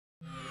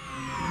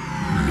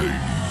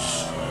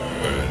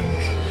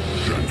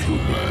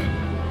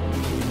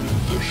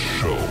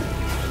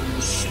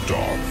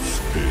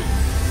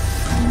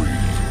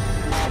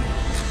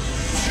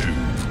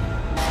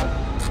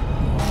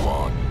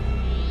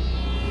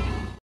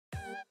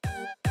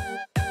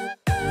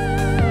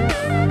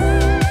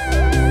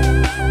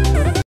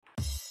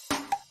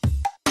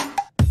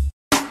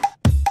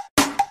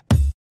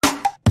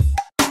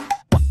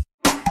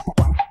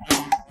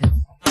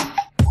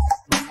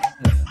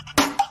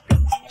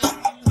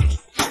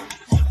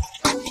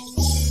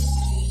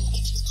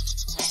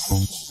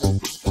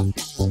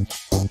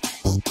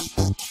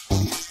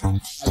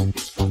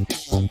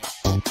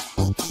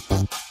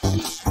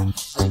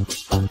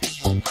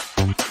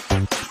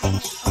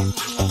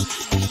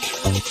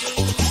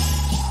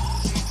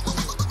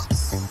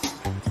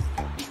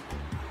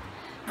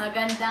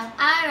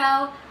Magandang araw!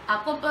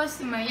 Ako po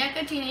si Maria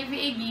Gr5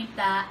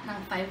 ng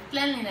 5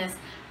 Cleanliness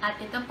at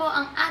ito po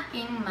ang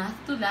aking Math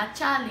Tula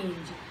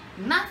Challenge.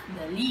 Math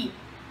Dali!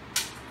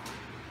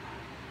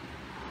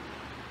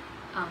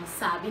 Ang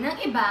sabi ng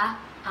iba,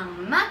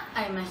 ang math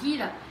ay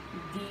mahirap.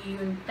 Di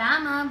yun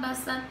tama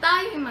basta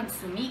tayo'y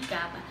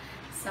magsumikap.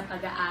 Sa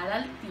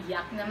pag-aaral,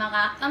 tiyak na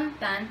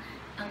makakamtan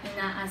ang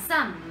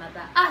inaasam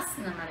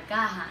mataas na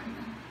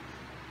markahan.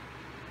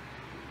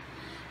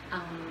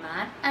 Ang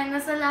math ay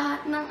nasa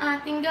lahat ng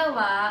ating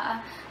gawa,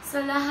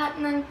 sa lahat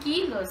ng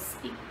kilos,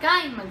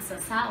 ika'y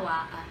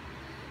magsasawa.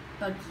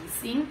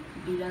 Pagising,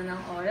 bilang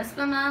ng oras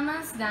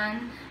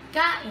pamamasdan,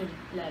 kain,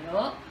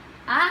 laro,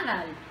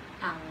 aral,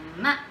 ang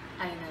math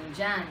ay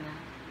nandyan.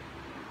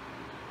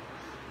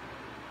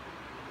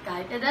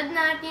 Kahit edad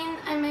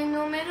natin ay may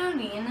numero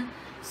rin,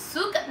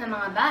 sukat ng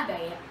mga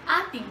bagay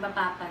ating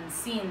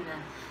mapapansin.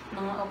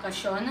 Mga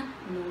okasyon,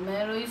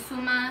 numero'y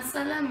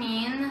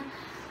sumasalamin.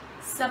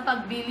 Sa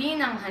pagbili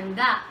ng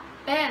handa,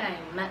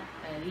 pera'y math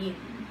pa rin.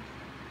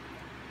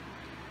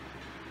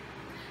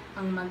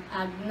 Ang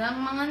mag-add ng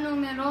mga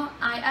numero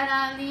ay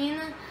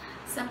aralin.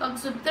 Sa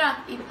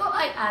pag-subtract, ito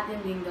ay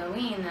atin din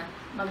gawin.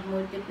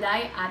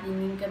 Mag-multiply, atin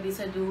din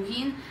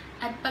kabisaduhin.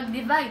 At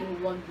pag-divide,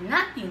 huwag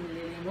natin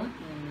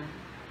lilimutin.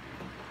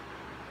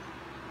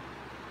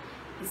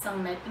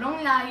 Isang metrong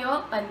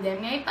layo,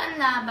 pandemya ay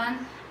panlaban,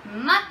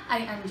 math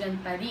ay andyan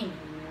pa rin.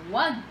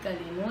 Huwag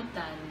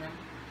kalimutan.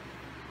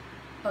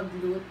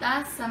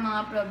 Paglutas sa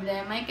mga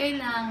problema ay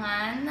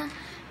kailangan,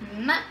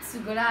 math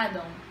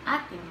siguradong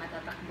ating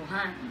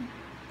matatakbuhan.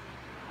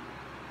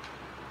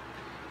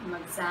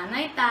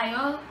 Magsanay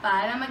tayo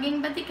para maging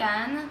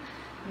batikan,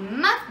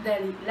 math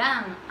dali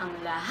lang ang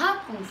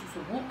lahat kung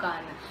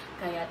susubukan.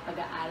 Kaya't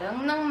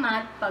pag-aaral ng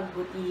math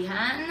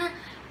pagbutihan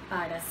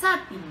para sa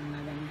ating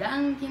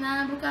magandang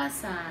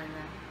kinabukasan.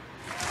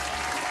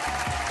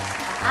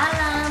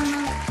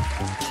 Paalam!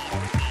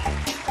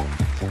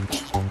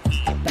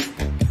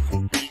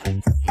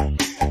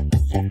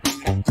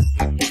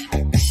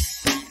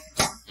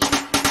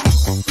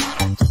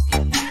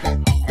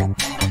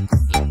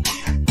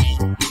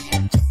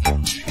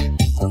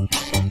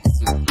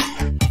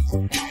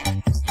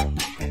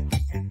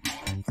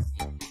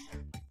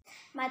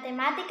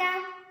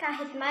 Matematika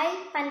kahit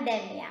may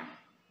pandemya.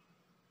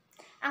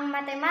 Ang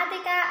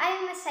matematika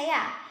ay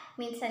masaya,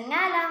 minsan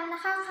nga lang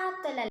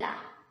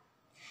nakakatulala.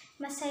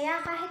 Masaya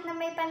kahit na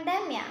may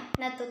pandemya,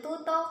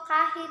 natututo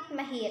kahit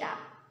mahirap.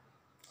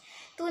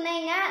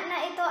 Tunay nga na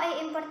ito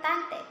ay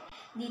importante.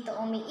 Dito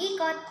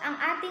umiikot ang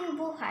ating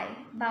buhay,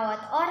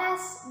 bawat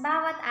oras,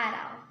 bawat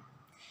araw.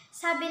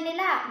 Sabi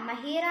nila,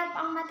 mahirap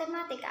ang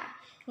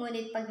matematika.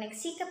 Ngunit pag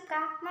nagsikap ka,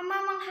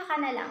 mamamangha ka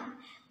na lang.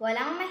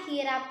 Walang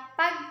mahirap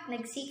pag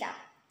nagsikap.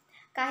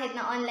 Kahit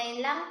na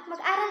online lang,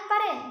 mag-aral pa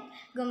rin.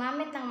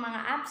 Gumamit ng mga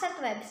apps at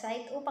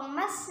website upang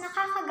mas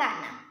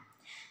nakakagana.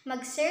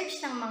 Mag-search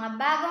ng mga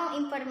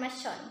bagong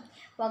impormasyon.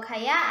 Huwag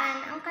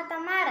hayaan ang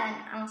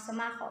katamaran ang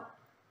sumakop.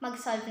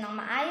 Mag-solve ng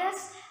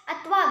maayos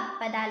at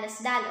huwag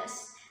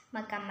padalos-dalos.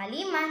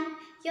 Magkamaliman,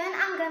 yon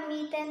ang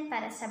gamitin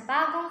para sa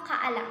bagong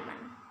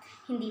kaalaman.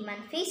 Hindi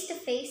man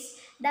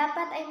face-to-face,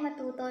 dapat ay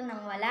matuto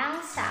ng walang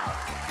sawa.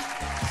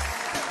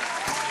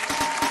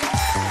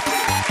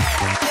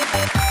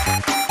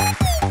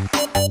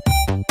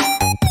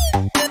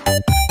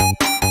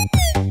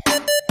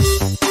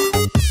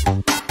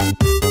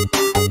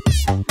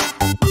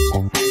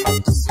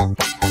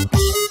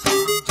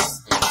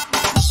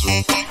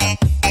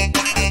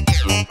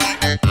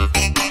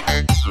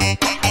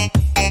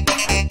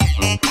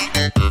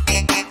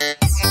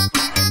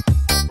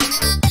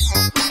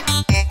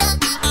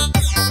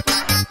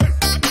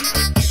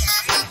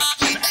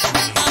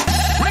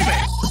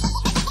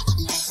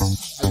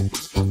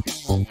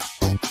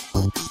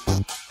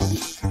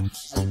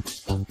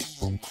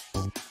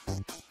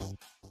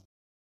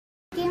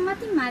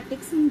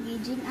 Mathematics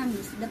engaging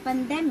amidst the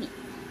pandemic.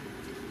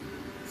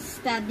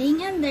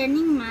 Studying and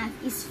learning math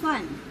is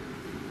fun.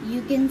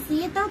 You can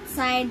see it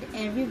outside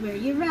everywhere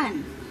you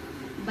run.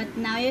 But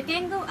now you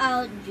can't go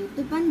out due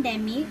to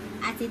pandemic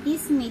as it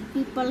is made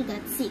people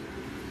get sick.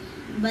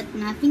 But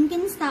nothing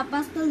can stop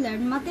us to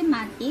learn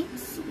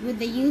mathematics with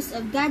the use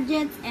of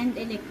gadgets and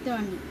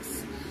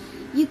electronics.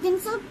 You can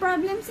solve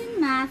problems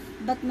in math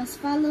but must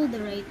follow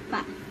the right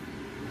path.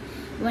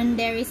 When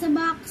there is a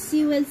box,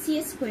 you will see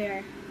a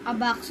square. A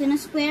box and a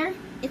square,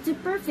 it's a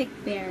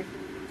perfect pair.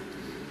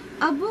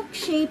 A book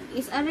shape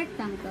is a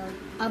rectangle.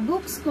 A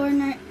book's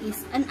corner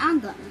is an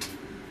angle.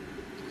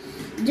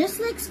 Just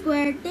like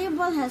square,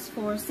 table has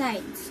 4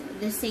 sides,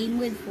 the same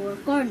with 4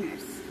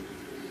 corners.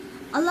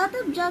 A lot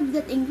of jobs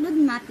that include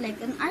math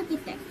like an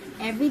architect,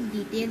 every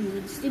detail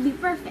needs to be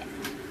perfect.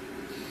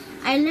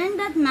 I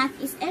learned that math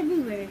is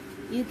everywhere.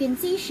 You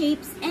can see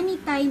shapes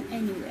anytime,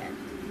 anywhere.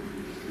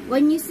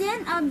 When you see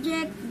an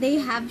object, they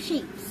have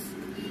shapes.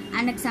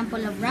 An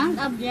example of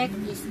round object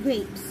is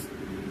grapes.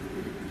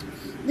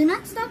 Do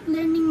not stop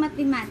learning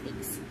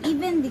mathematics,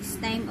 even this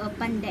time of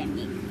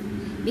pandemic.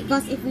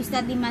 Because if we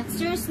study math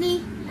seriously,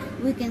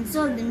 we can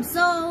solve them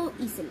so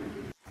easily.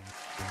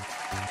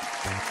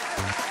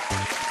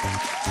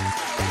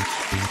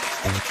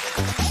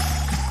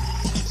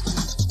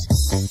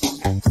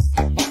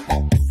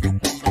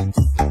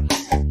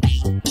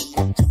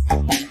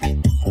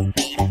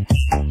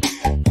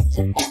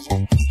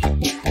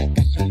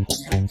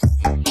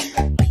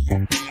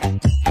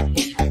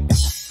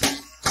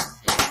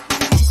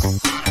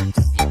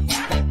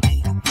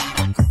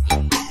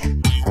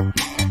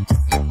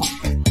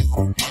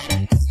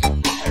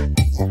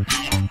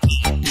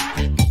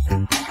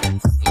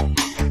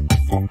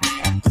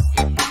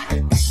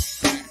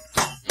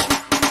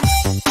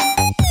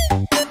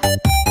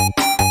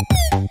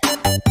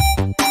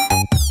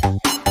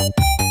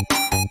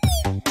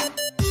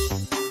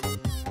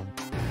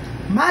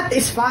 Math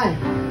is fun.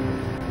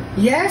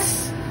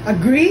 Yes,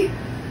 agree?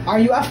 Are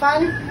you a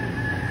fan?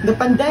 The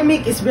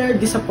pandemic is very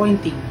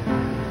disappointing,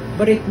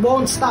 but it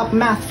won't stop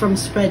math from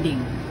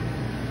spreading.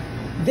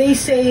 They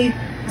say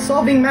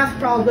solving math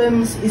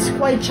problems is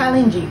quite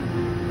challenging.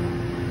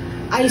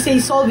 I say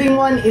solving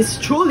one is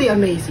truly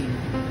amazing.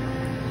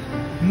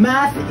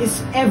 Math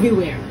is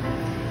everywhere.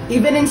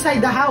 Even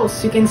inside the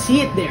house, you can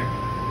see it there.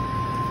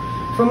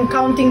 From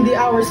counting the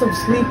hours of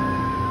sleep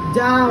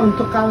down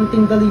to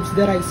counting the leaves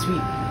that I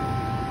sweep.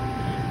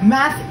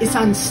 Math is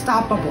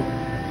unstoppable.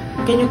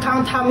 Can you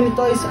count how many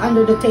toys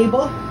under the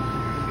table?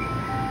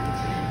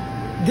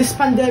 This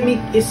pandemic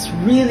is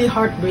really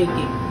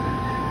heartbreaking.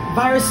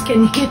 Virus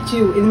can hit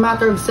you in a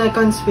matter of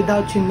seconds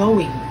without you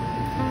knowing.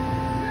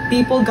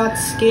 People got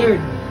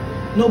scared.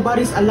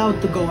 Nobody's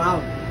allowed to go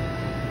out.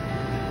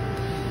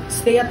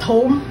 Stay at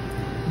home,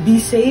 be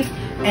safe,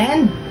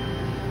 and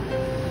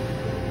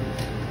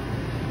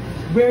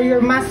wear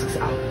your masks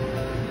out.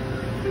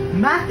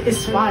 Math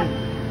is fun.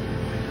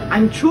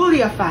 I'm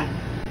truly a fan.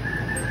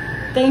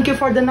 Thank you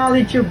for the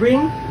knowledge you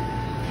bring.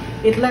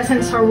 It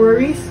lessens our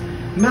worries.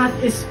 Math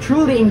is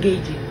truly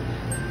engaging.